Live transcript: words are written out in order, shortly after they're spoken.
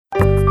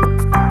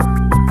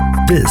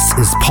This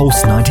is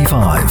Pulse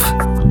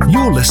 95.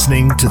 You're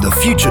listening to the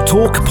Future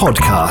Talk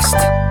podcast.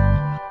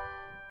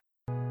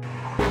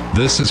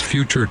 This is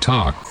Future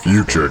Talk.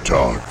 Future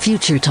Talk.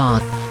 Future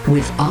Talk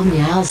with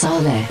Liao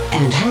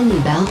and Hani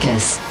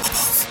Balkis.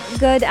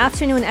 Good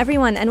afternoon,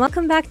 everyone, and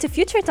welcome back to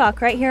Future Talk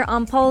right here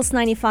on Pulse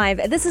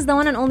 95. This is the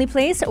one and only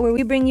place where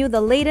we bring you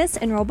the latest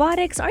in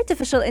robotics,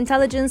 artificial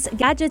intelligence,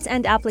 gadgets,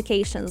 and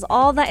applications.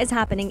 All that is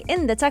happening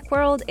in the tech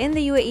world, in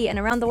the UAE, and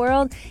around the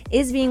world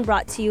is being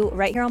brought to you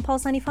right here on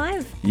Pulse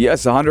 95.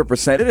 Yes,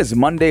 100%. It is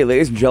Monday,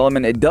 ladies and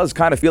gentlemen. It does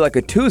kind of feel like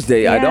a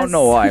Tuesday. Yes. I don't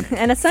know why.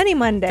 And a sunny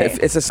Monday.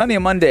 It's a sunny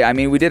Monday. I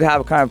mean, we did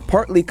have kind of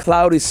partly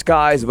cloudy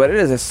skies, but it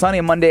is a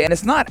sunny Monday, and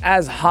it's not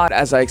as hot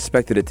as I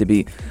expected it to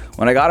be.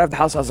 When I got out of the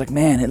house, I was like,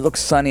 man, it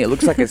looks sunny. It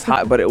looks like it's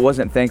hot, but it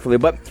wasn't, thankfully.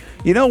 But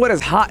you know what is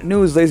hot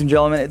news, ladies and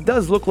gentlemen? It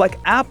does look like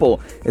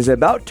Apple is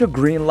about to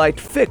greenlight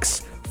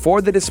fix for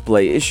the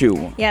display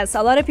issue. Yes,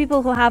 a lot of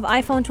people who have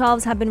iPhone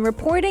 12s have been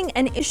reporting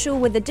an issue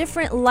with the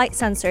different light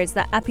sensors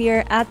that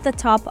appear at the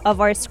top of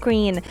our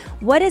screen.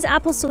 What is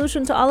Apple's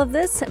solution to all of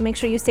this? Make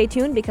sure you stay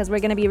tuned because we're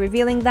going to be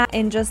revealing that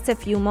in just a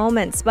few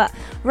moments. But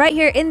right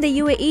here in the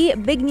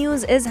UAE, big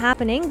news is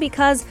happening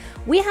because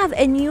we have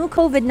a new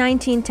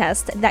COVID-19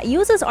 test that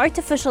uses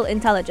artificial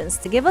intelligence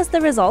to give us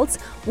the results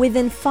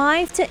within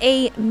 5 to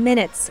 8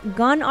 minutes.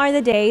 Gone are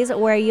the days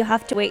where you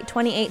have to wait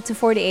 28 to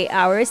 48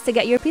 hours to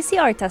get your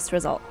PCR test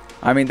result.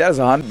 I mean,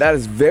 that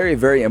is very,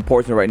 very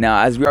important right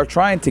now as we are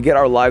trying to get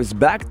our lives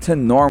back to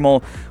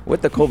normal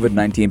with the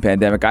COVID-19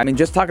 pandemic. I mean,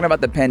 just talking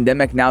about the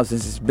pandemic now,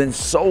 since it's been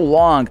so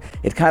long,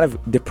 it kind of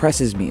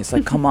depresses me. It's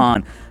like, come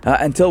on,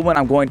 until when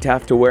I'm going to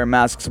have to wear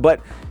masks. But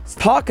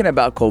talking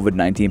about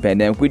COVID-19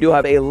 pandemic, we do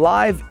have a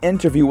live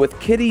interview with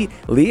Kitty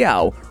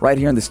Liao right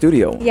here in the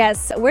studio.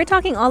 Yes, we're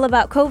talking all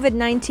about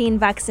COVID-19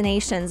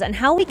 vaccinations and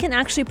how we can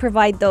actually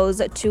provide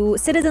those to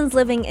citizens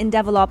living in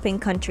developing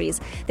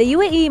countries. The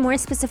UAE, more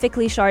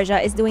specifically Sharjah,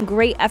 is doing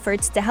great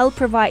efforts to help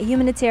provide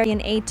humanitarian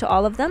aid to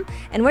all of them.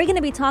 And we're going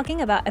to be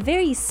talking about a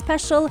very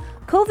special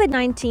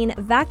COVID-19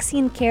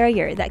 vaccine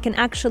carrier that can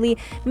actually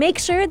make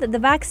sure that the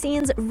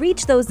vaccines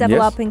reach those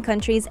developing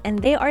countries and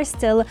they are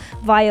still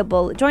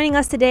viable. Joining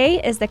us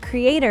today is the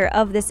creator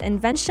of this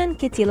invention,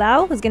 Kitty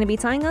Liao, who's going to be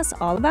telling us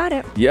all about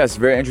it. Yes,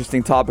 very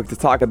interesting topic to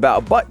talk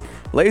about. But,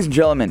 ladies and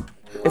gentlemen,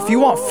 if you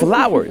want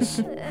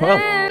flowers,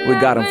 well, we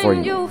got them for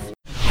you.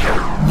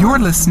 You're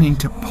listening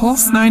to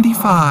Pulse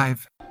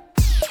 95.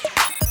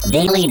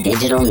 Daily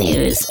digital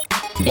news.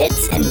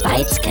 Bits and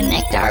bytes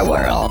connect our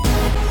world.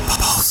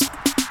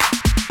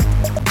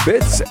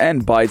 Bits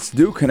and bytes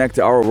do connect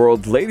to our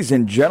world. Ladies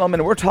and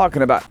gentlemen, we're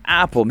talking about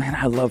Apple. Man,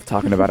 I love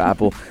talking about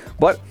Apple.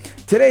 But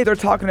today we're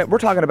talking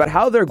about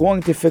how they're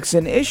going to fix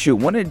an issue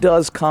when it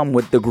does come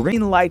with the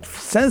green light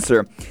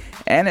sensor.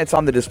 And it's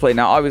on the display.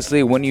 Now,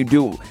 obviously, when you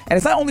do, and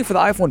it's not only for the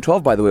iPhone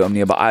 12, by the way,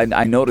 Omnia, but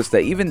I noticed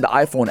that even the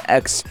iPhone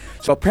X.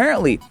 So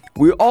apparently,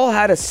 we all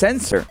had a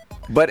sensor.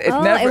 But it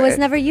was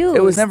never used.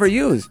 It was never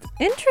used.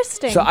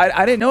 Interesting. So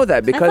I didn't know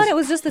that because I thought it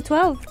was just the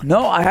 12.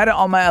 No, I had it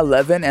on my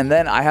 11, and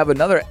then I have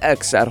another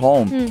X at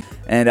home.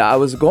 And I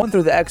was going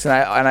through the X, and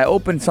I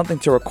opened something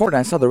to record, and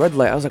I saw the red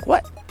light. I was like,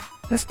 what?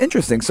 That's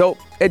interesting. So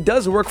it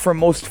does work for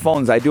most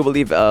phones. I do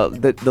believe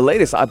the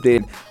latest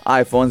updated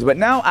iPhones. But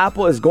now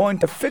Apple is going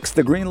to fix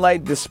the green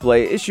light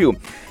display issue.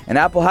 And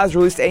Apple has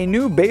released a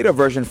new beta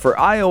version for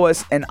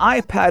iOS and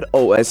iPad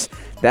OS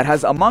that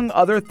has, among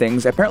other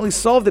things, apparently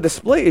solved the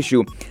display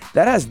issue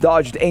that has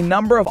dodged a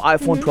number of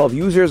iPhone 12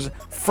 users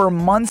for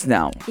months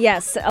now.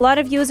 Yes, a lot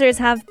of users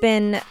have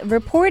been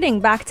reporting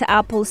back to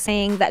Apple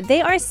saying that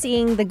they are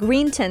seeing the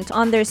green tint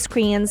on their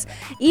screens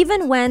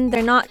even when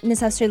they're not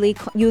necessarily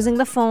using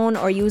the phone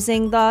or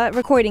using the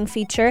recording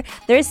feature.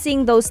 They're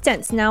seeing those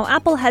tints. Now,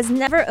 Apple has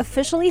never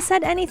officially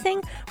said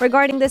anything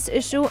regarding this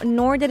issue,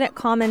 nor did it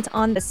comment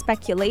on the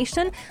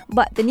speculation,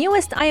 but the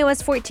newest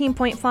iOS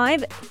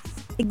 14.5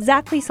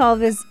 exactly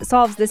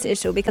solves this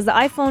issue because the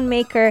iPhone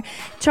maker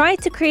tried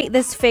to create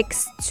this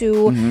fix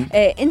to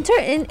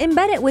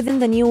embed it within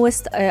the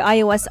newest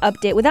iOS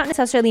update without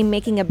necessarily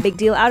making a big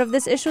deal out of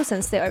this issue,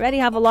 since they already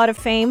have a lot of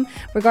fame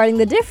regarding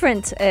the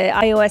different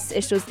iOS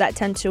issues that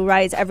tend to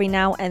rise every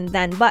now and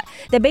then. But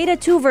the beta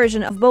 2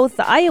 version of both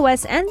the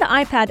iOS and the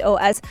iPad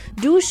OS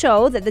do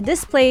show that the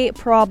display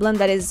problem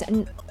that is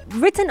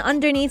written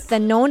underneath the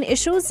known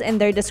issues in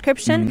their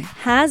description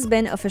has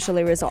been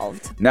officially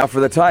resolved. Now,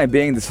 for the time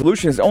being, the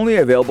solution is only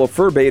available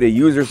for beta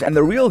users, and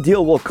the real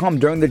deal will come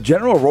during the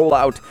general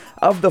rollout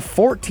of the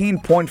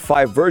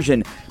 14.5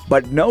 version.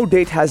 But no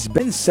date has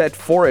been set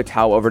for it,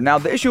 however. Now,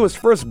 the issue was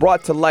first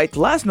brought to light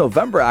last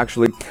November,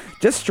 actually,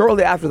 just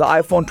shortly after the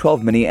iPhone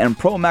 12 mini and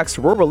Pro Max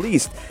were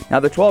released.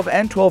 Now, the 12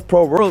 and 12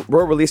 Pro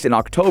were released in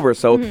October,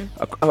 so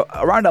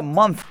around a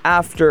month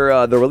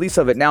after the release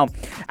of it. Now,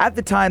 at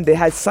the time, they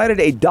had cited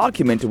a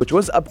document which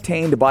was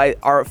obtained by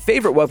our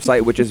favorite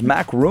website, which is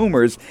Mac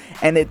Rumors,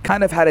 and it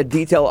kind of had a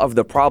detail of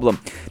the problem.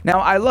 Now,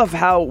 I love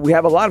how we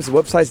have a lot of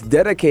websites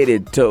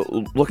dedicated to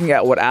looking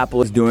at what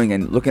Apple is doing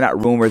and looking at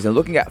rumors and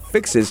looking at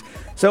fixes.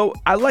 So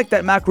I like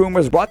that Mac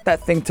Rumors brought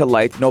that thing to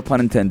light, no pun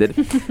intended.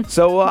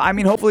 So, I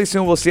mean, hopefully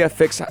soon we'll see a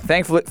fix.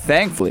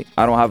 Thankfully,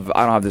 I don't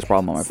have this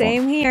problem on my phone.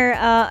 Same here.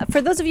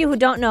 For those of you who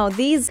don't know,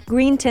 these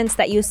green tints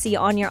that you see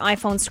on your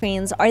iPhone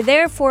screens are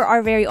there for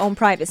our very own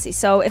privacy.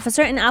 So if a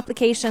certain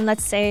application,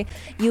 let's say,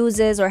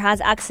 uses or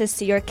has access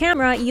to your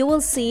camera, you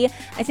will see,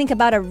 I think,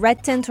 about a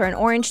red tint or an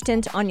orange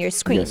tint on your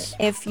screen. Yes.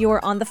 If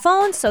you're on the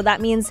phone, so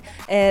that means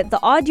the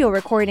audio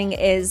recording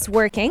is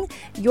working,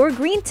 your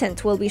green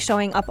tint will be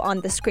showing up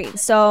on the screen.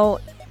 So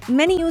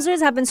many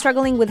users have been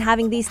struggling with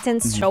having these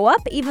tints show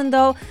up, even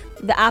though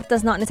the app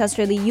does not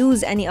necessarily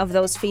use any of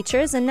those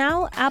features. And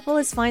now Apple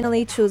is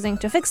finally choosing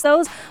to fix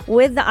those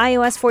with the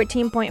iOS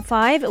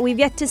 14.5. We've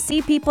yet to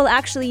see people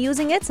actually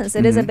using it since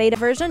it is a beta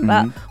version,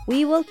 but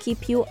we will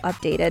keep you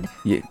updated.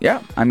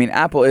 Yeah. I mean,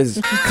 Apple is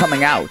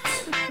coming out.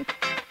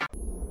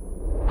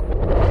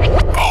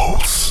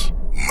 Pulse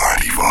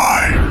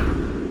 95.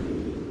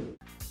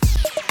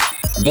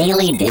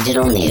 Daily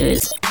digital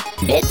news.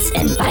 Bits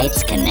and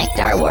bytes connect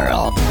our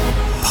world.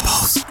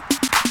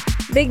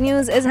 Big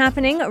news is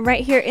happening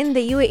right here in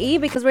the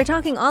UAE because we're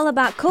talking all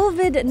about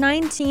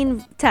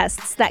COVID-19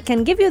 tests that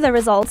can give you the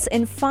results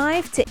in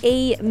 5 to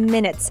 8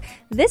 minutes.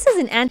 This is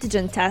an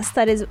antigen test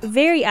that is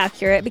very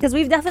accurate because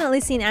we've definitely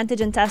seen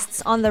antigen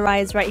tests on the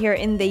rise right here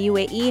in the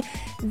UAE.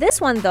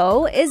 This one,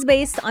 though, is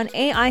based on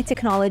AI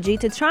technology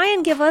to try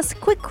and give us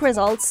quick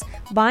results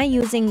by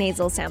using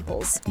nasal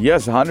samples.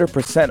 Yes,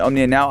 100%,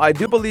 Omnia. Now, I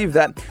do believe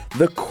that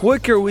the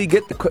quicker we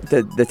get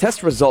the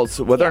test results,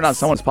 whether or not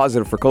someone's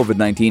positive for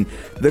COVID-19,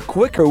 the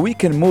quicker we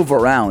can move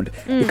around.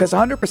 Because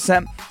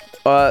 100%...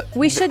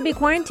 we should be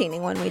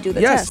quarantining when we do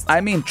the yes, test. I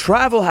mean,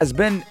 travel has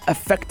been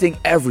affecting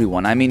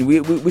everyone. I mean,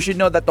 we should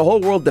know that the whole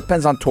world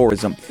depends on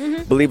tourism,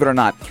 believe it or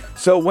not.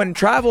 So when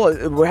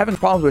we're having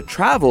problems with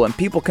travel and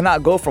people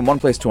cannot go from one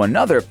place to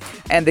another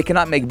and they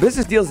cannot make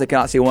business deals, they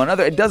cannot see one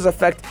another, it does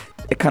affect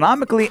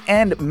economically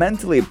and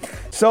mentally.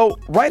 So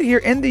right here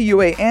in the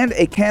UAE and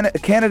a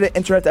Canada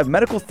Internet of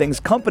Medical Things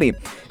company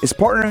is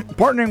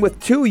partnering with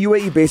 2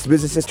 UAE-based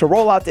businesses to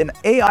roll out an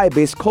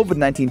AI-based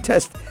COVID-19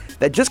 test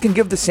that just can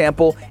give the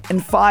sample in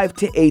 5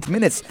 to 8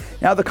 minutes.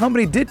 Now, the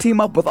company did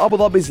team up with Abu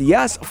Dhabi's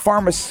Yas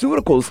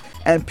Pharmaceuticals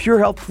and Pure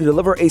Health to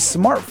deliver a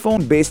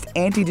smartphone-based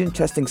antigen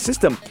testing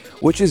system,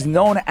 which is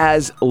known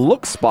as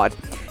LookSpot,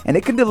 and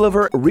it can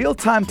deliver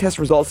real-time test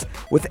results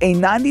with a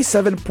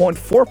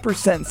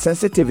 97.4%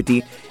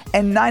 sensitivity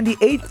and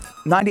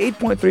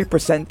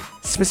 98.3%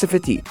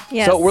 specificity.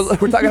 Yes. So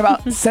we're talking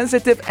about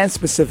sensitive and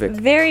specific.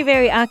 Very,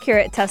 very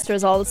accurate test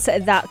results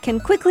that can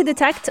quickly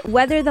detect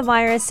whether the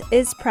virus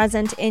is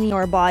present in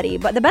your body.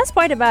 But the best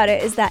part about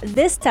it is that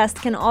this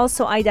test can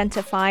also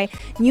identify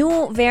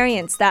new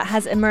variants that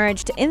has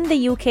emerged in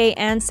the UK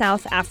and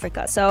South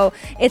Africa. So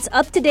it's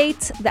up to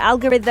date. The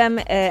algorithm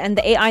and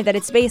the AI that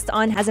it's based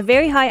on has a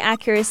very high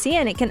accuracy,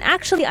 and it can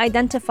actually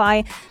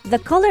identify the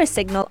color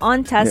signal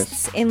on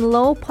tests in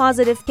low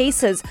positive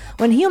cases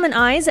when human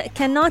eyes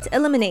cannot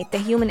eliminate the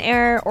human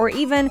error or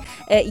even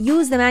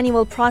use the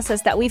manual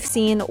process that we've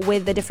seen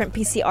with the different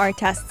PCR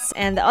tests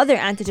and the other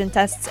antigen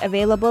tests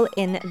available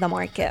in the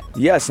market.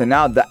 Yes, and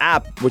now the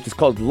app, which is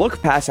called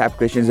LookPass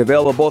application, is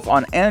available both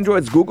on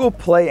Android's Google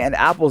Play and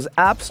Apple's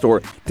App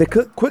Store to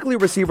quickly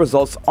receive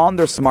results on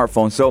their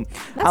smartphone. So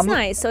that's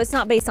nice. So it's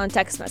not based on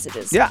text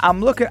messages. Yeah,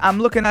 I'm looking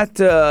at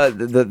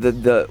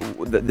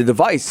the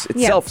device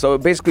itself. So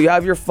basically, you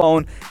have your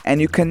phone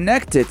and you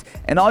connect it,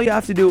 and all you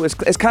have to do is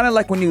it's kind of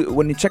like when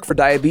you check for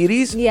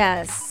diabetes.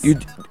 Yes.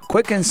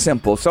 Quick and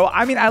simple. So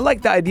I mean, I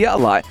like the idea a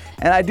lot,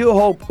 and I do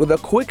hope the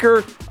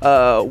quicker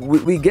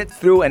we get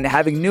through and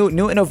having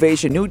new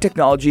innovation, new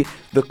technology,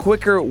 the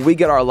quicker we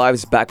get our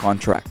lives back on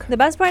track. The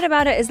best part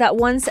about it is that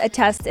once a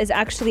test is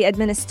actually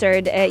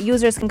administered,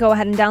 users can go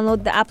ahead and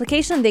download the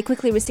application. They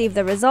quickly receive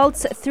the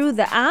results through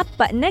the app,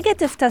 but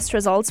negative test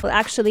results will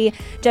actually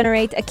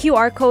generate a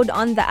QR code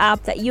on the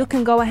app that you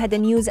can go ahead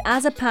and use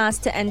as a pass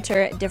to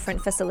enter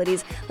different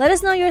facilities. Let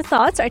us know your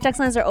thoughts. Our text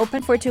lines are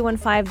open for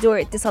 215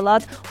 Dur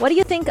Ittisalat. What do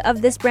you think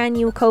of this brand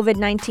new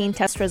COVID-19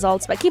 test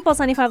results? But keep Pulse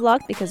 95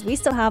 locked because we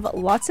still have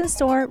lots in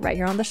store right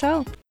here on the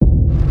show.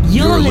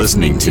 You're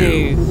listening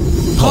to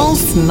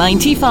Pulse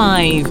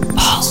 95.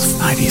 Pulse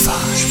 95.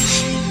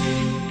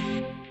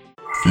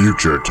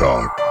 Future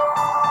Talk.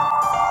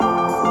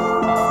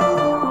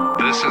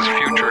 This is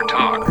Future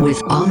Talk.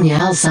 With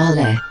Omnia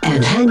Saleh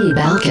and Hani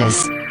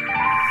Balkis.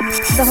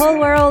 The whole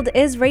world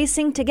is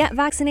racing to get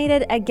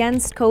vaccinated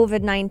against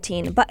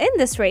COVID-19. But in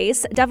this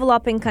race,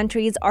 developing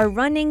countries are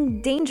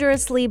running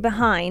dangerously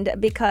behind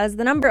because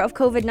the number of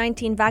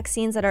COVID-19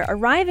 vaccines that are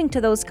arriving to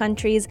those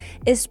countries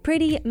is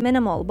pretty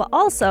minimal. But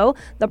also,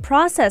 the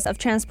process of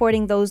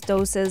transporting those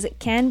doses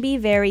can be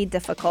very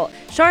difficult.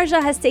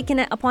 Sharjah has taken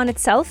it upon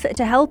itself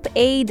to help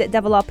aid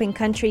developing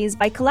countries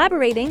by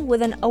collaborating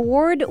with an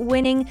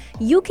award-winning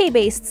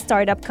UK-based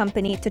startup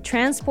company to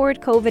transport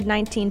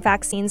COVID-19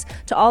 vaccines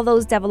to all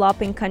those developing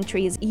developing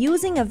countries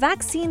using a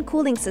vaccine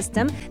cooling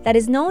system that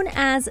is known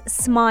as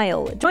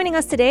Smile. Joining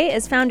us today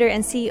is founder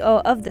and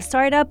CEO of the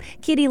startup,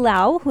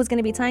 Liao, who's going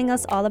to be telling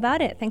us all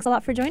about it. Thanks a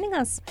lot for joining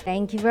us.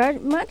 Thank you very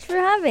much for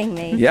having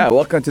me. Yeah,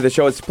 welcome to the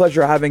show. It's a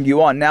pleasure having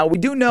you on. Now, we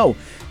do know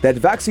that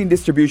vaccine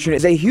distribution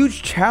is a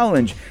huge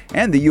challenge,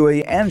 and the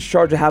UAE and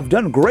Sharjah have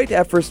done great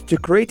efforts to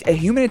create a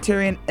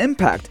humanitarian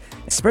impact,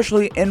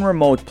 especially in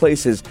remote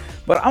places.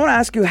 But I want to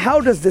ask you, how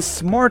does this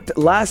smart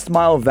last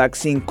mile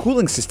vaccine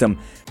cooling system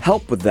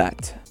help with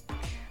that?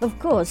 Of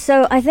course.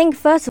 So I think,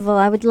 first of all,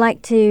 I would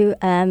like to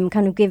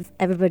kind of give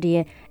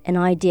everybody an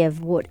idea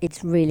of what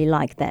it's really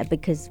like there,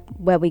 because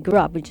where we grew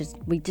up,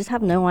 we just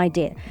have no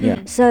idea. Yeah.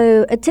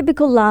 So a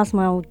typical last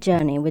mile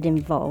journey would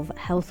involve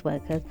health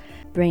workers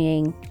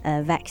bringing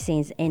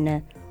vaccines in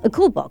a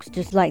cool box,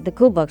 just like the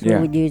cool box we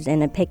would use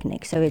in a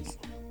picnic. So it's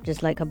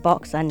just like a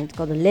box and it's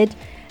got a lid,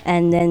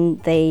 and then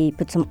they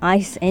put some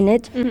ice in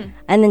it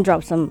and then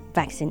drop some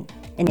vaccine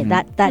in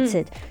it. That's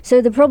it.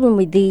 So the problem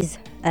with these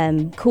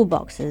cool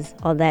boxes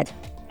are that,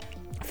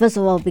 first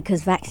of all,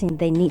 because vaccine,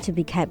 they need to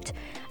be kept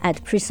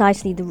at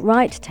precisely the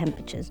right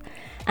temperatures.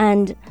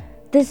 And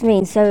this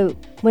means, so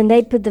when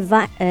they put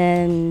the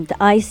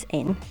ice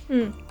in,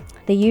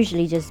 they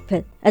usually just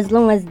put, as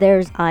long as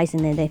there's ice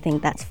in there, they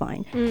think that's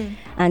fine.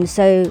 And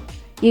so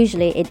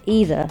usually it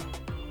either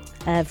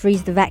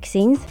freeze the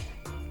vaccines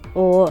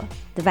or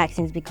the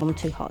vaccines become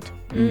too hot.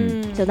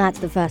 So that's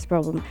the first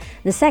problem.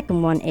 The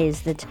second one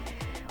is that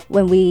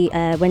when we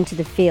went to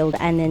the field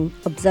and then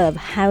observe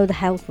how the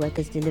health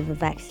workers deliver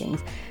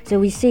vaccines, so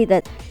we see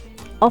that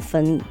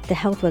often the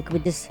health worker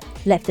would just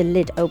left the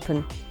lid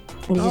open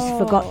and they just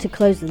forgot to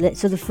close the lid.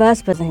 So the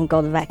first person who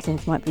got the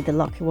vaccines might be the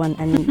lucky one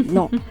and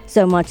not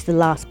so much the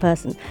last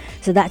person.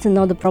 So that's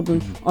another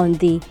problem on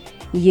the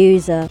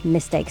user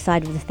mistake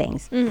side of the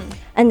things.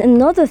 And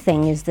another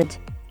thing is that,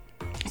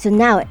 so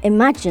now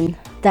imagine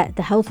that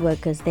the health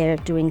workers, they're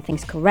doing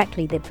things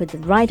correctly. They put the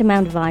right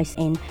amount of ice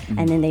in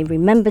and then they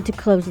remember to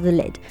close the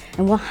lid.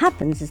 And what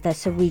happens is that,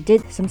 so we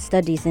did some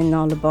studies in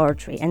our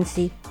laboratory and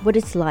see what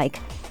it's like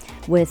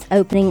with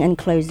opening and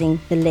closing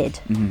the lid.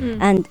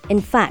 And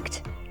in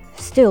fact,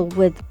 still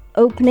with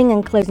opening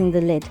and closing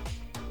the lid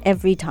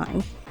every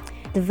time,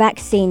 the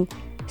vaccine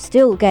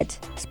still gets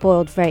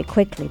spoiled very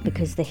quickly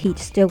because the heat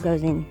still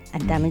goes in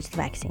and damages the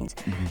vaccines.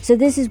 So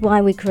this is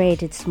why we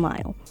created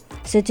Smile.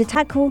 So to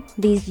tackle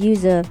these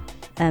user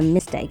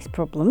mistakes,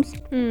 problems,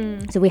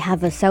 so we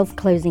have a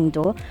self-closing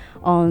door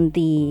on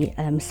the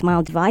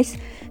Smile device.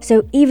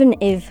 So even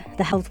if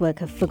the health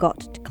worker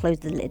forgot to close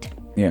the lid,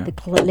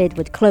 the lid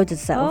would close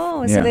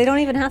itself. So they don't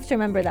even have to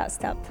remember that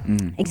step.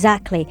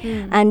 Exactly.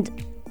 And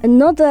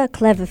another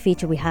clever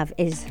feature we have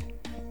is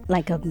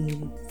like a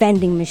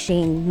vending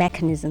machine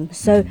mechanism.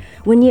 So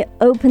when you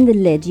open the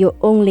lid, you're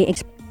only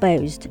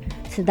exposed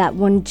to that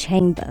one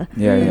chamber of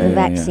the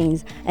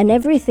vaccines, and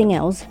everything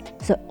else,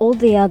 so all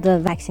the other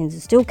vaccines are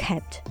still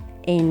kept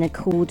in a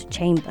cooled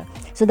chamber.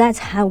 So that's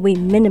how we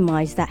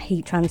minimize that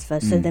heat transfer,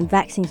 so then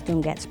vaccines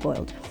don't get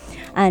spoiled.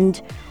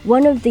 And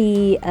one of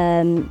the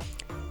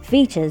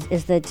features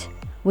is that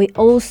we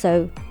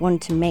also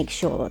want to make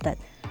sure that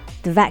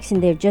the vaccine,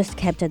 they're just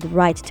kept at the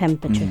right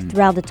temperature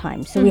throughout the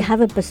time. So we have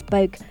a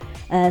bespoke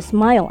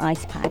Smile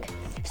ice pack.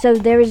 So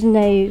there is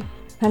no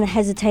kind of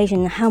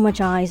hesitation how much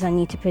ice I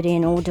need to put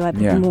in, or do I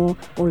put more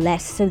or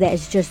less. So there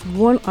is just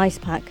one ice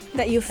pack.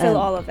 That you fill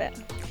all of it.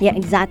 Yeah,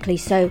 exactly.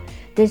 So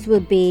this will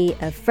be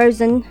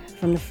frozen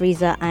from the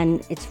freezer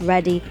and it's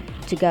ready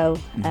to go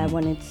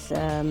when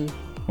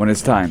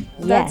it's time.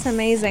 That's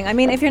amazing. I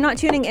mean, if you're not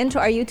tuning into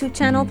our YouTube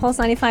channel, Pulse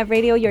 95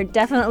 Radio, you're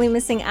definitely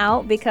missing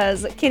out,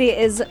 because Kitty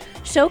is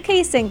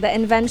showcasing the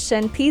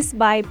invention piece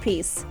by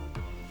piece.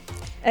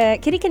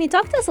 Kitty, can you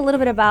talk to us a little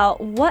bit about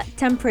what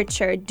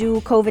temperature do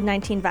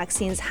COVID-19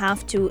 vaccines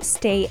have to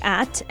stay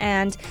at?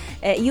 And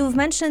you've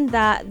mentioned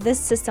that this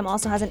system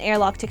also has an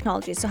airlock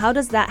technology. So how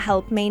does that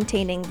help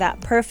maintaining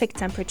that perfect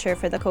temperature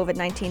for the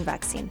COVID-19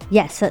 vaccine?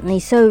 Yes, certainly.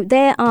 So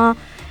there are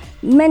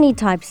many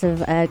types of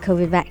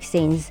COVID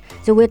vaccines.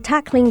 So we're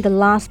tackling the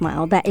last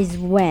mile. That is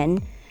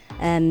when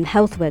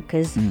health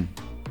workers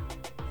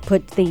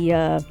put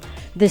the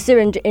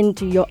syringe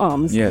into your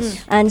arms.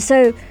 Yes. And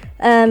so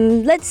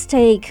let's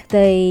take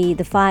the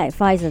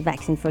Pfizer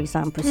vaccine, for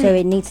example. So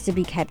it needs to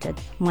be kept at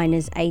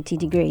minus 80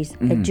 degrees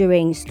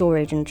during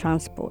storage and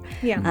transport.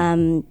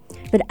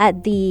 But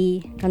at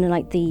the kind of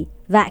like the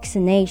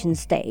vaccination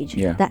stage,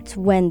 that's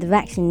when the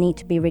vaccine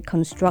needs to be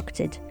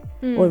reconstructed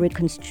or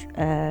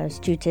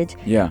reconstituted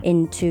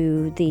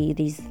into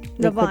these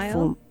liquid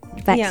form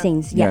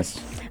vaccines. Yes.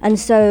 And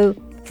so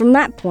from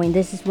that point,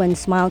 this is when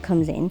Smile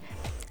comes in.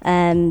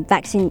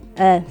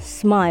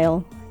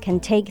 Smile can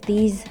take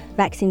these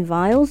vaccine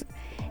vials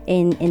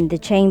in the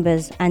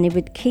chambers, and it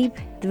would keep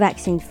the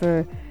vaccine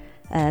for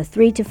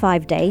 3 to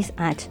 5 days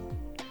at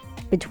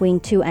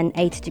between 2 and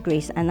 8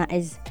 degrees, and that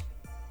is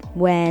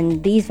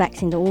when these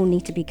vaccines all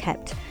need to be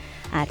kept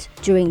at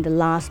during the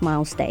last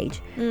mile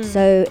stage.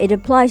 So it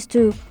applies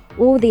to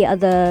all the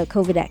other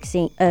COVID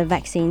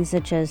vaccines,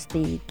 such as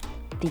the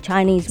the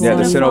Chinese Yeah,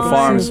 one. the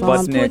Sinopharm,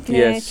 Sputnik, Sputnik,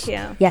 yes.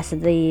 yeah. Yes,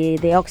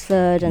 the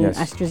Oxford and Yes.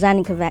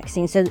 AstraZeneca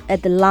vaccine. So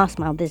at the last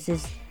mile, this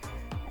is,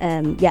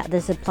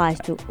 this applies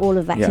to all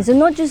of vaccines. Yeah. So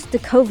not just the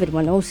COVID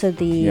one, also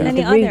the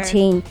Any the other.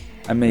 routine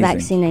Amazing.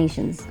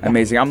 vaccinations. Yeah.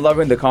 Amazing. I'm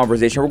loving the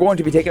conversation. We're going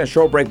to be taking a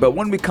short break, but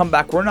when we come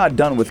back, we're not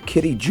done with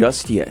Kitty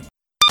just yet.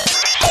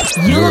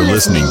 You're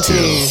listening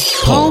to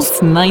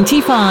Pulse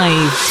 95.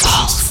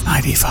 Pulse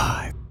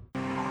 95.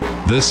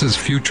 This is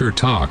Future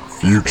Talk.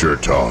 Future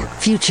Talk.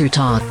 Future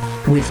Talk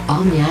with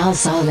Omnial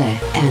Saleh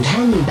and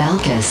Hani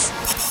Balkis.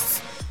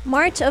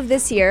 March of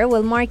this year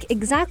will mark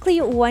exactly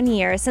 1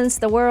 year since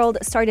the world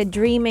started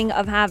dreaming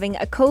of having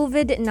a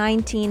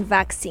COVID-19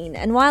 vaccine.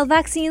 And while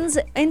vaccines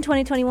in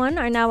 2021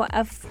 are now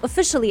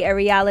officially a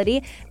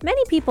reality,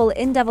 many people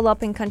in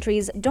developing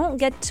countries don't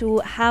get to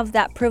have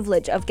that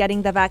privilege of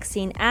getting the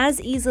vaccine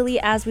as easily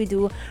as we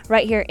do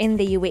right here in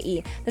the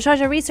UAE. The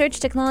Sharjah Research,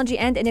 Technology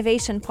and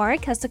Innovation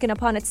Park has taken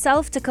upon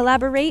itself to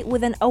collaborate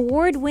with an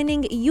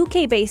award-winning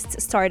UK-based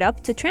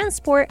startup to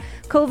transport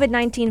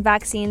COVID-19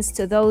 vaccines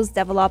to those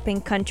developing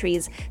countries.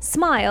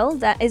 Smile,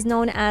 that is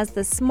known as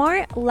the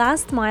Smart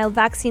Last Mile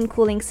Vaccine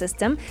Cooling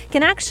System,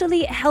 can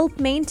actually help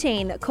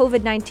maintain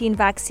COVID-19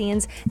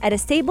 vaccines at a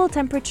stable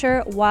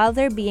temperature while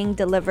they're being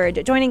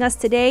delivered. Joining us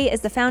today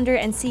is the founder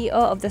and CEO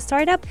of the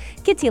startup,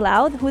 Kitty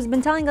Liao, who's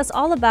been telling us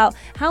all about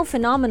how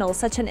phenomenal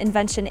such an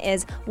invention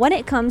is when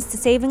it comes to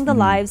saving the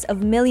lives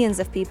of millions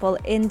of people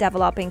in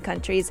developing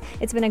countries.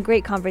 It's been a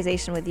great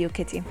conversation with you,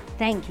 Kitty.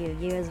 Thank you.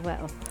 You as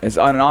well. It's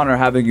an honor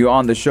having you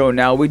on the show.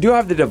 Now, we do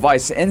have the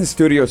device in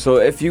studio, so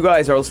if you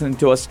guys are listening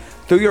to us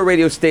through your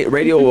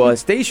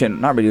station,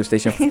 not radio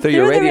station, through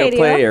your Through the radio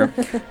radio.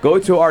 player, go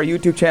to our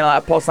YouTube channel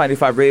at Pulse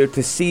 95 Radio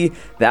to see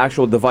the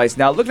actual device.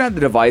 Now, looking at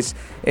the device,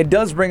 it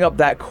does bring up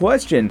that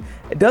question.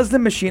 Does the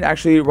machine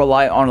actually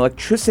rely on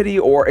electricity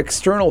or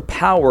external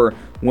power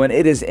when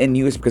it is in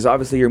use? Because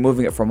obviously you're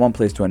moving it from one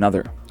place to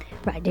another.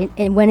 Right.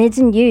 And when it's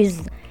in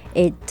use,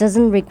 it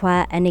doesn't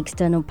require any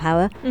external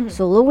power.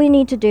 So all we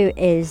need to do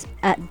is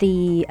at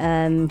the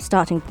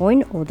starting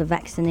point or the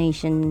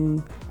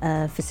vaccination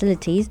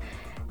facilities,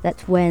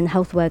 that's when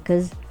health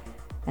workers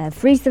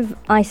freeze the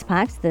ice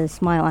packs, the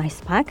Smile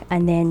ice pack,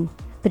 and then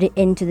put it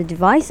into the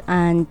device,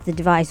 and the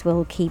device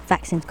will keep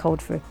vaccines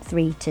cold for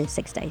 3 to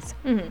 6 days.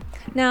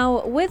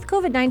 Now, with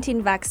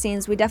COVID-19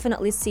 vaccines, we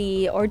definitely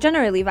see, or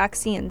generally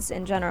vaccines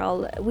in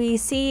general, we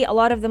see a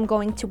lot of them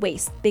going to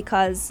waste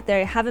because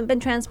they haven't been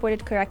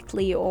transported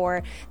correctly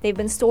or they've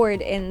been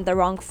stored in the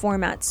wrong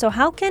format. So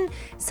how can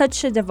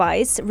such a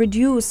device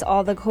reduce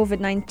all the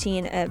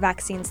COVID-19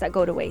 vaccines that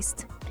go to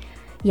waste?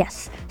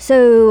 Yes.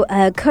 So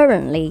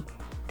currently,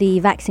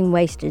 the vaccine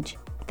wastage,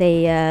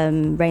 they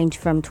range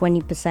from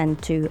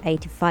 20% to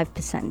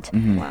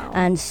 85%. Wow.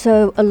 And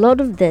so a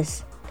lot of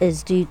this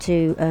is due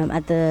to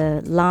at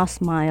the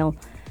last mile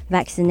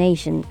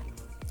vaccination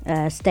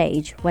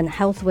stage, when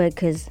health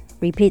workers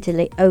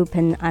repeatedly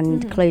open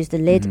and close the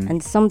lid,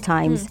 and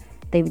sometimes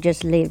they would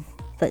just leave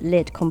the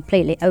lid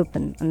completely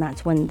open, and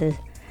that's when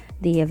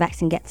the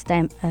vaccine gets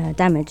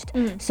damaged.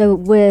 So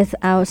with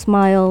our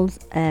Smile's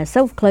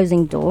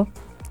self-closing door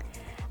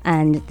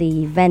and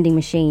the vending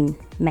machine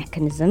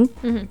mechanism,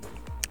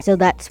 so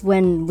that's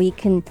when we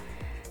can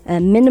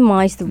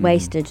minimize the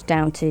wastage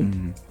down to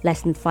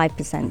less than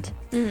 5%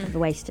 of the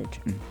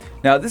wastage.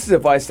 Now, this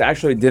device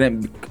actually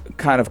didn't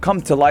kind of come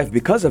to life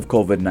because of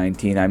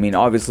COVID-19. I mean,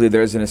 obviously,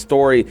 there's a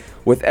story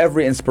with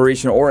every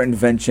inspiration or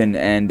invention,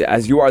 and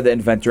as you are the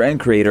inventor and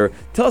creator,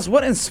 tell us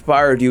what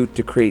inspired you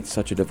to create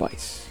such a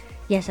device.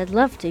 Yes, I'd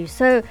love to.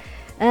 So,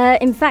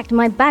 in fact,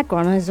 my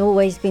background has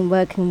always been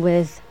working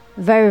with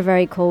very,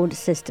 very cold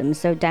systems,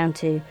 so down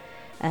to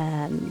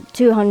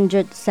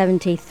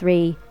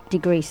 273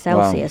 degrees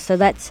Celsius. Wow. So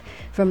that's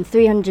from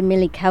 300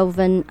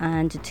 millikelvin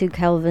and to 2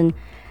 Kelvin,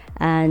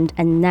 and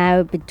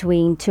now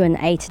between 2 and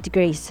 8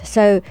 degrees.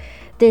 So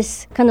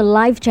this kind of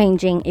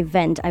life-changing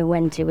event I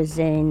went to was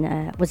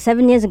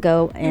 7 years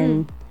ago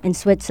in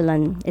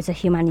Switzerland. It's a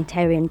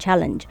humanitarian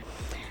challenge.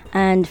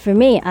 And for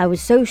me, I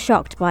was so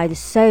shocked by the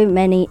so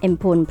many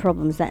important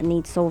problems that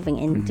need solving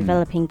in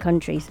developing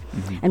countries.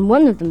 And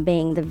one of them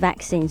being the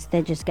vaccines,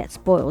 they just get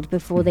spoiled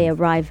before they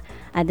arrive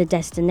at the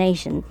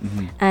destination.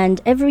 And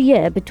every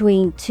year,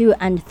 between 2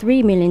 and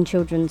 3 million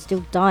children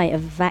still die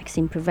of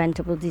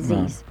vaccine-preventable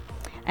disease.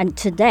 And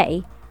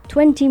today,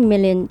 20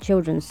 million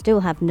children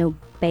still have no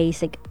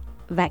basic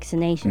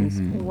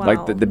vaccinations. Wow.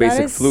 Like the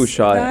basic flu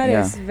shot. That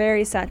yeah. is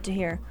very sad to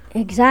hear.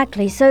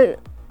 Exactly.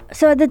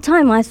 So at the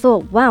time I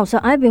thought, wow, so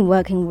I've been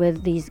working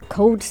with these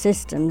cold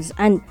systems,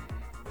 and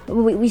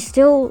we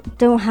still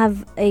don't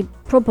have a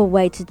proper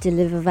way to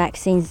deliver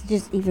vaccines,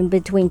 just even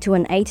between 2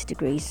 and 8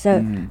 degrees.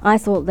 So I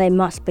thought there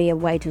must be a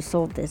way to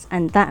solve this,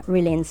 and that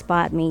really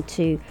inspired me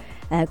to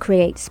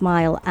create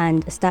Smile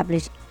and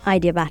establish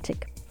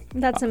Ideabatic.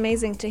 That's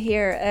amazing to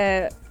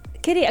hear.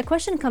 Kitty, a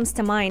question comes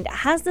to mind.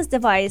 Has this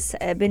device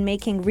been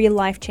making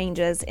real-life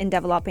changes in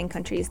developing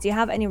countries? Do you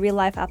have any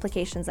real-life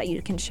applications that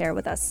you can share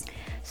with us?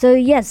 So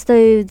yes,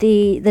 so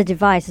the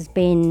device has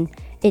been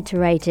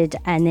iterated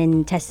and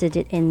then tested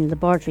it in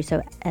laboratory,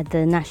 so at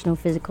the National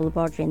Physical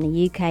Laboratory in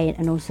the UK,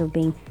 and also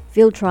being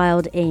field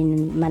trialed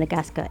in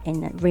Madagascar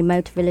in a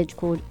remote village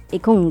called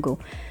Ikongo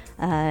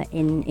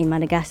in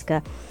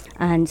Madagascar.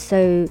 And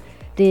so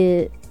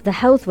the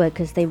health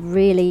workers, they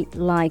really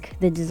like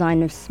the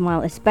design of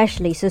Smile,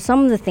 especially. So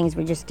some of the things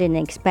we just didn't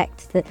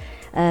expect, that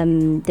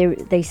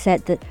they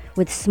said that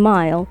with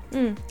Smile,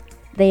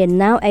 they are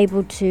now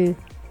able to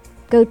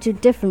go to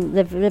different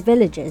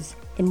villages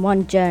in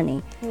one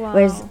journey. Wow.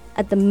 Whereas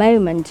at the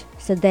moment,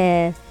 so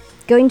they're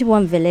going to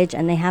one village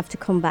and they have to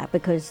come back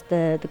because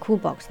the cool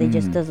box, they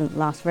just doesn't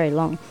last very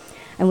long.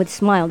 And with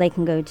Smile, they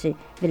can go to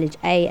village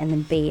A and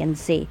then B and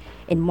C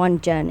in one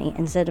journey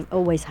instead of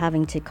always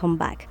having to come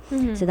back.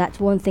 So that's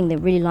one thing they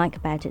really like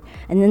about it.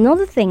 And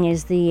another thing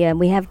is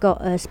we have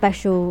got a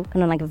special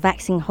kind of like a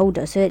vaccine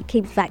holder, so it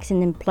keeps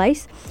vaccine in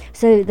place.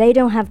 So they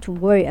don't have to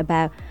worry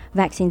about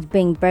vaccines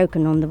being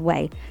broken on the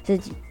way. So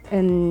it's,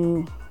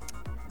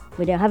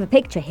 we don't have a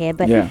picture here,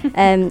 but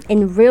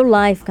in real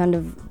life kind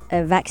of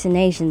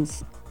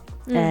vaccinations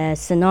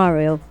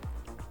scenario,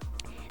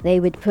 they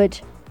would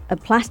put a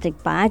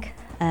plastic bag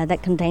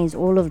that contains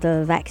all of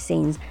the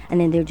vaccines,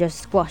 and then they're just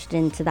squashed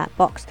into that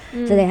box.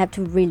 So they have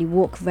to really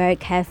walk very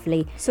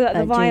carefully. So that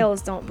the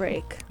vials don't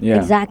break. Yeah.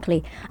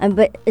 Exactly.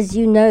 But as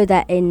you know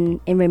that in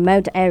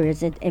remote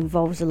areas, it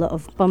involves a lot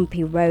of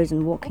bumpy roads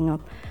and walking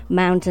up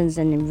mountains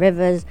and in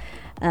rivers.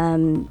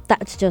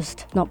 That's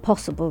just not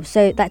possible.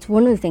 So that's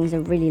one of the things I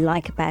really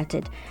like about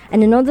it.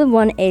 And another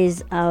one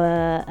is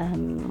our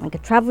like a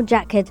travel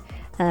jacket.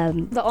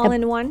 The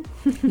all-in-one?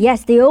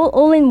 Yes, the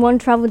all-in-one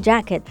travel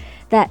jacket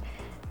that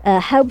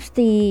helps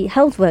the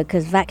health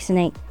workers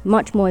vaccinate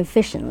much more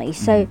efficiently.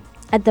 So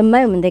at the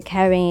moment, they're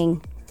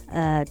carrying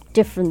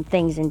different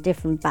things in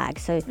different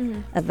bags. So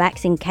a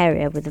vaccine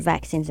carrier with the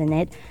vaccines in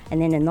it,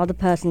 and then another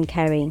person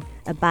carrying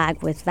a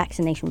bag with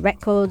vaccination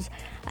records,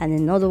 and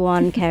another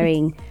one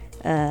carrying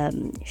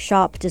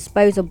sharp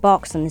disposal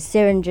box and the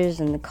syringes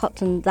and the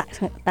cotton,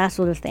 that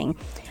sort of thing.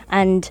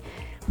 And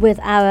with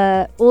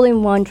our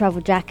all-in-one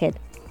travel jacket,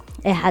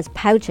 it has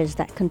pouches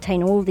that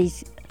contain all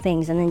these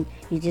things, and then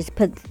you just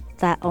put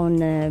that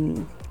on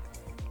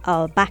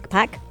our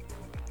backpack,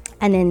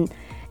 and then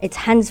it's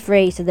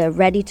hands-free, so they're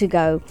ready to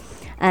go.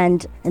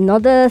 And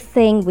another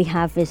thing we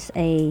have is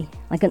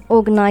like an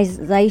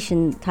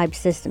organization type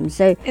system.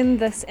 So in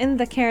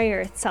the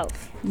carrier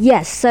itself.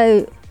 Yes,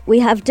 so we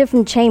have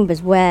different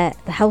chambers where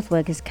the health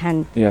workers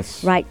can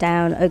write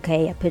down,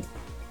 okay, I put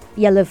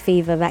yellow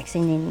fever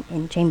vaccine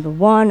in chamber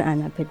 1,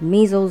 and I put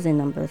measles in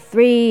number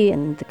 3,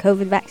 and the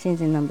COVID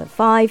vaccines in number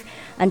 5.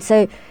 And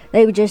so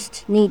they would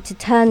just need to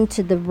turn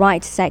to the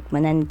right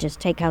segment and just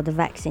take out the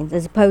vaccines,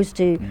 as opposed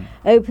to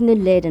open the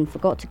lid and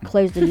forgot to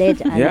close the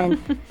lid and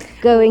then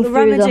going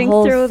through the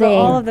whole thing.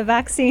 All of the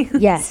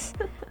vaccines. Yes.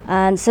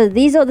 And so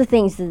these are the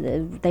things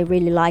that they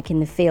really like in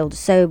the field.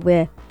 So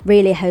we're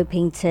really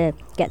hoping to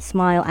get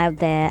Smile out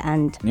there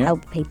and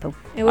help people.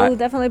 It will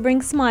definitely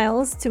bring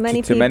smiles to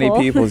many people. To many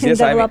people, in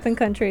developing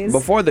countries.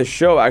 Before the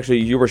show, actually,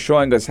 you were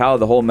showing us how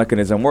the whole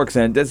mechanism works,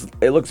 and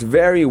it looks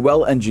very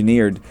well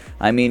engineered.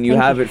 I mean, you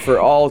have it for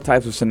all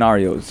types of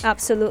scenarios.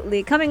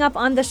 Absolutely. Coming up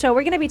on the show,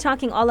 we're going to be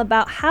talking all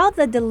about how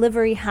the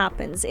delivery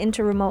happens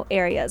into remote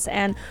areas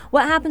and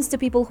what happens to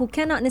people who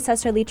cannot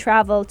necessarily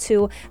travel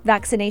to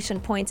vaccination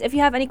points. If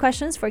you have any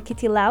questions for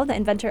Kitty Liao, the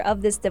inventor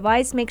of this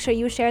device, make sure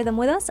you share them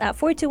with us at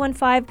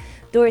 4215,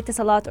 do it to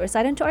Salat, or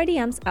slide into our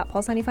DMs at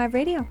Pulse 95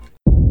 Radio.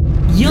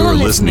 You're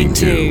listening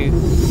to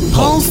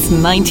Pulse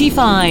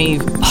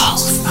 95.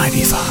 Pulse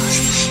 95.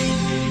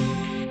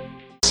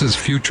 This is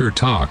Future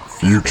Talk.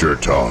 Future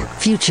Talk.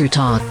 Future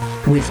Talk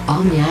with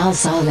Omnial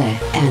Saleh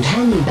and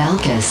Hani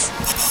Balkis.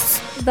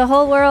 The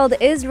whole world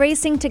is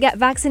racing to get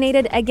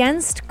vaccinated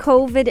against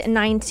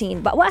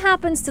COVID-19. But what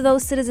happens to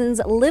those citizens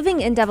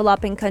living in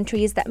developing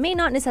countries that may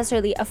not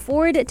necessarily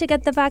afford to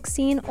get the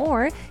vaccine?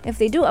 Or if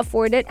they do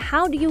afford it,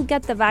 how do you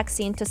get the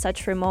vaccine to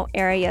such remote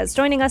areas?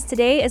 Joining us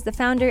today is the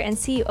founder and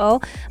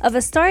CEO of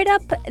a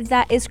startup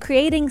that is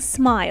creating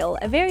Smile,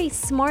 a very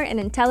smart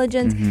and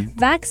intelligent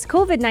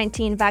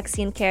COVID-19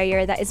 vaccine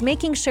carrier that is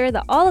making sure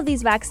that all of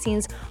these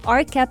vaccines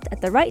are kept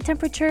at the right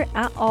temperature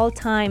at all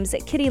times.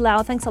 Kitty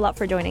Liao, thanks a lot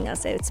for joining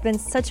us. It's been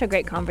such a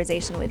great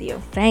conversation with you.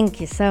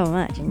 Thank you so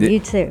much, and you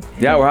too.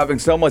 Yeah, we're having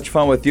so much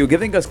fun with you,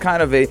 giving us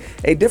kind of a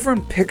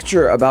different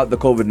picture about the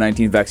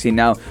COVID-19 vaccine.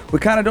 Now, we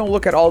kind of don't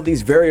look at all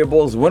these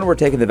variables when we're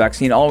taking the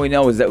vaccine. All we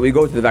know is that we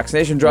go to the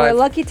vaccination drive. We're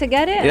lucky to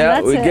get it. Yeah,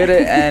 and we get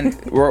it, and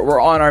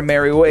we're on our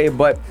merry way.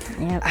 But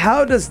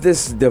how does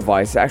this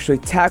device actually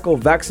tackle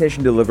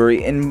vaccination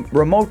delivery in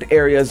remote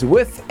areas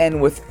with and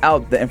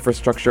without the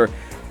infrastructure?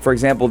 For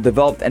example,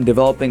 developed and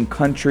developing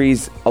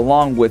countries,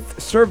 along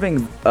with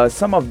serving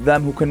some of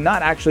them who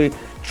cannot actually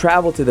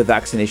travel to the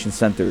vaccination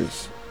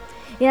centers.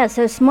 Yeah,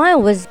 so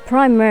Smile was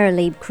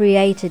primarily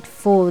created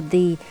for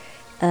the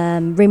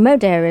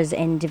remote areas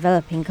in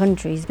developing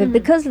countries, but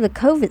because of the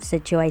COVID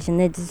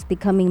situation, it is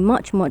becoming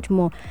much, much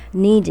more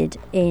needed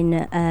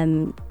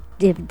in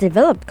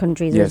developed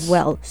countries as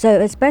well.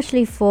 So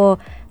especially for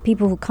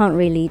people who can't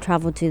really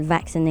travel to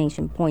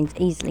vaccination points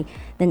easily,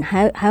 then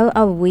how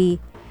are we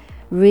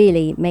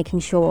really making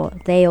sure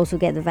they also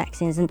get the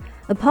vaccines? And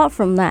apart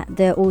from that,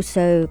 there are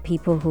also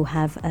people who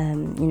have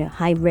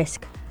high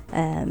risk,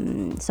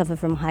 suffer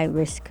from high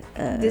risk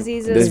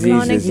diseases,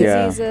 chronic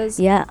diseases.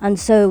 Yeah, and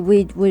so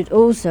we'd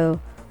also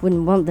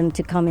wouldn't want them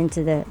to come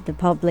into the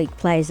public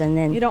place, and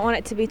then you don't want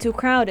it to be too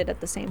crowded at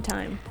the same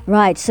time.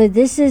 Right, so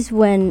this is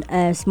when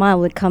Smile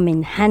would come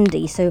in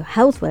handy. So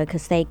health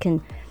workers, they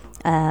can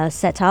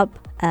set up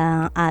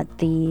at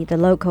the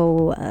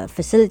local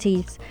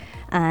facilities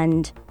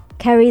and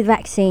carry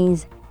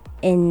vaccines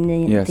in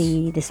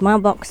the Smile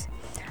box,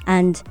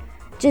 and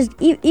just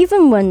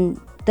even when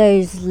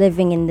those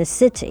living in the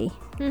city,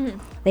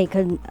 they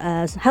can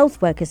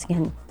health workers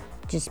can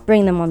just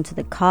bring them onto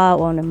the car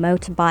or on a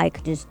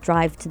motorbike, just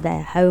drive to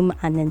their home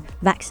and then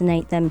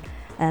vaccinate them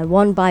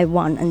one by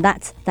one. And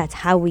that's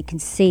how we can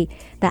see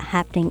that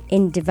happening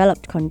in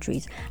developed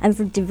countries. And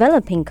for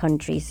developing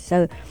countries,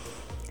 so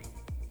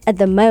at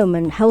the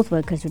moment, health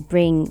workers would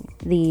bring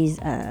these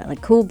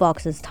like cool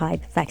boxes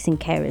type vaccine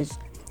carriers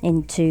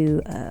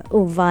into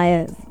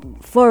via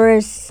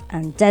forests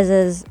and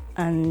deserts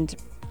and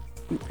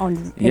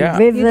in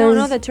rivers. You don't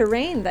know the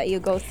terrain that you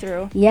go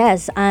through.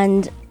 Yes,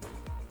 and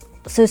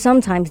so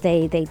sometimes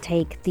they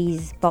take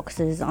these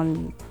boxes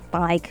on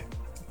bike,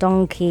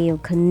 donkey or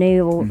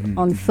canoe or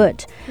on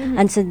foot.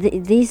 And so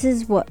this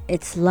is what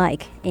it's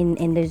like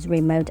in those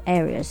remote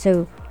areas.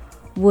 So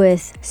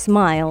with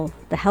Smile,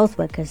 the health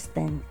workers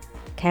then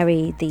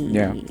carry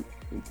the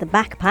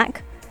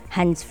backpack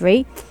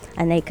hands-free,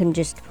 and they can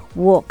just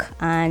walk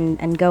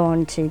and go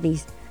on to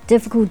these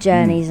difficult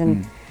journeys.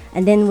 And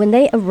then when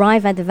they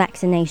arrive at the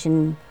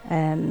vaccination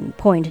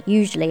point,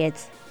 usually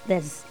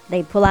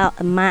they pull out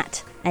a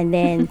mat and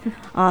then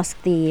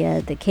ask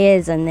the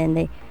kids and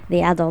then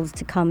the adults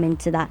to come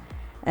into that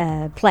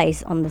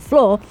place on the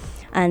floor,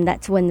 and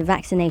that's when the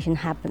vaccination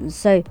happens.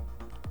 So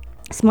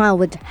Smile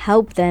would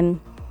help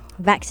them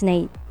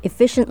vaccinate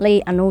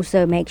efficiently and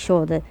also make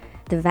sure that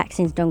the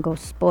vaccines don't go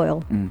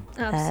spoil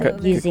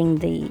using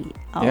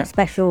the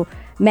special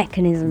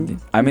mechanism.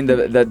 I mean,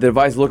 the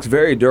device looks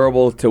very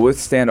durable to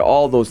withstand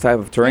all those type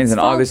of terrains, It's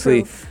and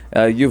obviously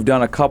you've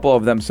done a couple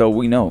of them, so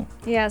we know.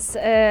 Yes.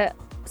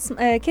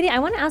 Kitty, I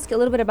want to ask you a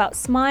little bit about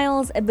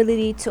Smile's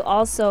ability to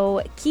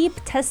also keep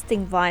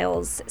testing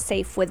vials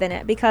safe within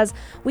it, because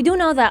we do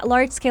know that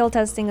large-scale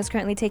testing is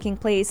currently taking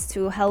place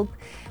to help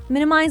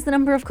minimize the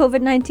number of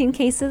COVID-19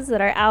 cases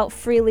that are out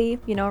freely,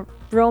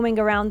 roaming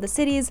around the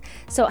cities.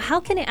 So how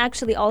can it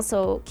actually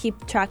also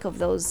keep track of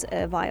those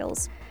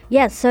vials?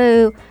 Yeah,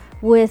 so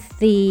with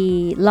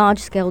the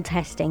large-scale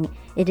testing,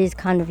 it is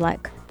kind of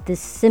like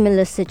this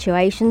similar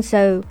situation.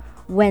 So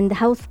when the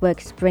health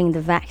workers bring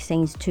the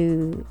vaccines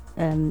to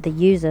the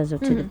users or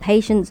to the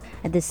patients,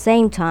 at the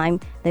same time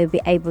they'll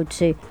be able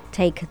to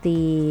take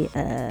the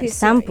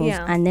samples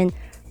and then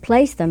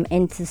place them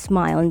into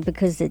Smile, and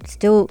because it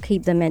still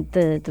keep them at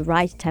the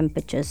right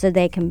temperature, so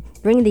they can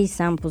bring these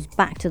samples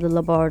back to the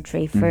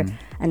laboratory for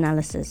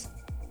analysis.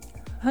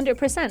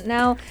 100%.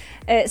 Now,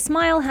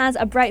 Smile has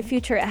a bright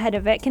future ahead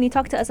of it. Can you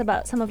talk to us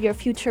about some of your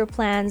future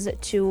plans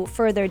to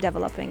further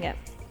developing it?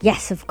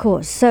 Yes, of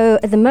course. So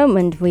at the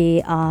moment,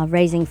 we are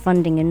raising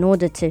funding in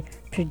order to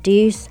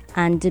produce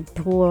and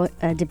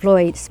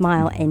deploy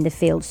Smile in the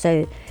field,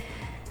 so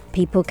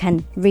people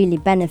can really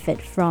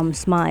benefit from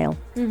Smile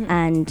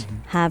and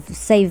have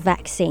safe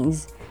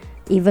vaccines,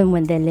 even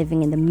when they're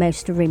living in the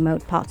most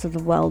remote parts of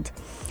the world.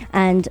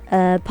 And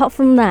apart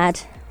from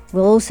that,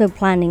 we're also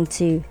planning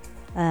to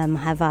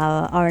have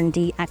our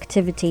R&D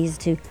activities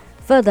to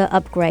further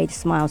upgrade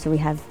Smile. So we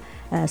have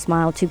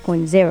Smile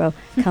 2.0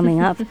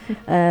 coming up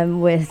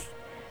with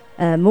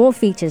more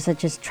features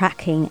such as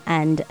tracking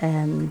and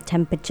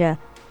temperature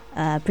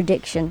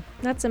prediction.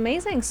 That's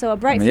amazing. So a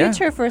bright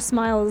future for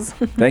Smiles.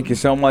 Thank you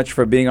so much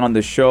for being on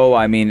the show.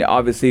 I mean,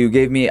 obviously you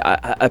gave me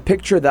a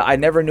picture that I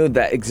never knew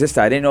that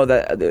existed. I didn't know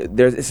that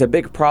it's a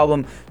big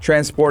problem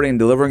transporting and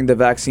delivering the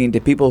vaccine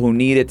to people who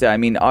need it. I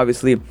mean,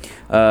 obviously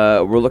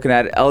we're looking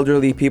at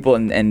elderly people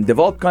in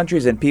developed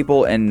countries and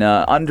people in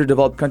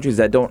underdeveloped countries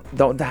that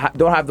don't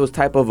have those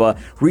type of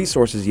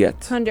resources yet.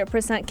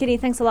 100%. Kitty,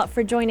 thanks a lot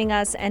for joining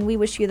us, and we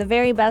wish you the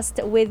very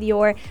best with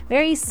your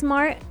very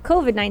smart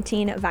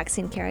COVID-19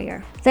 vaccine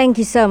carrier. Thank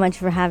you so much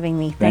for having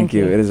me. Thank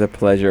you. It is a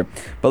pleasure.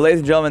 But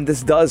ladies and gentlemen,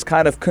 this does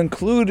kind of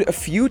conclude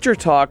Future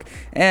Talk,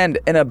 and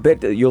in a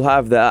bit you'll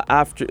have the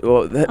halftime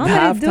show. The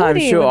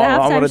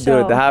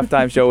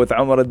halftime show with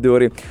Umar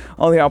Al-Duri,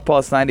 only on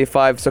Pulse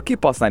 95. So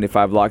keep Pulse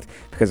 95 locked,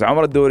 because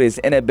Umar Al-Duri is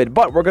in a bit.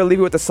 But we're gonna leave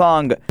you with the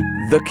song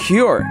 "The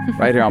Cure"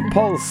 right here on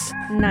Pulse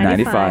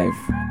 95.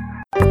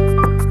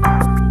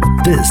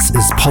 This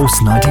is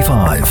Pulse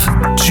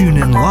 95. Tune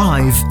in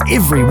live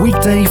every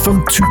weekday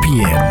from 2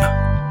 p.m.